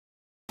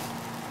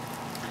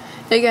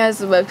Hey guys,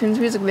 the Webkinz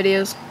music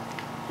videos.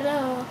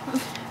 Hello.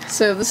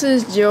 So this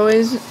is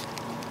Joy's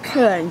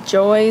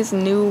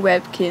new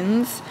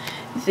Webkinz,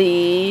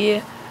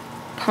 the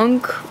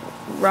punk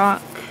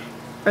rock,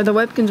 or the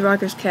Webkinz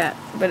Rockerz Cat,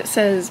 but it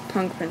says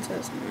punk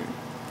princess on it.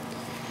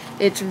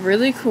 It's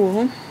really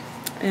cool.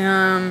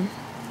 Her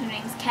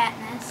name's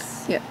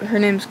Catness. Yeah, her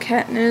name's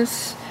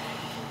Catness.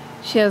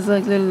 She has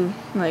like little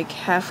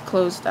half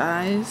closed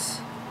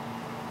eyes.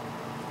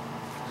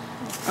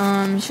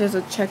 She has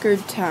a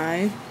checkered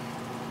tie.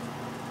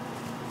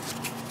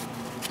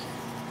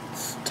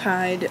 It's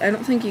tied. I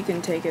don't think you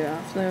can take it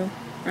off though.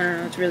 I don't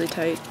know, it's really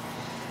tight.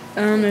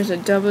 There's a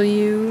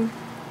W.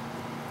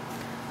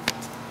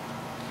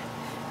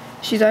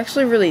 She's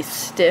actually really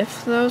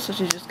stiff though, so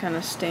she just kind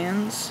of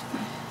stands.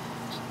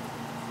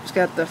 She's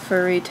got the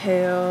furry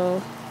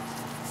tail.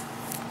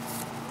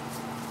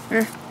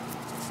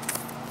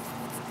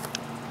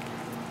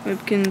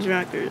 Webkinz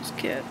Rockerz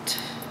Cat.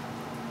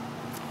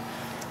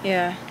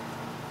 Yeah.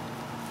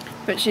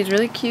 But she's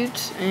really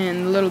cute,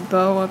 and the little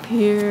bow up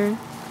here.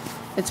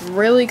 It's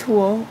really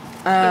cool.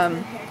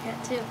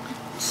 Haircut too.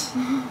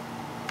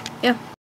 Yeah.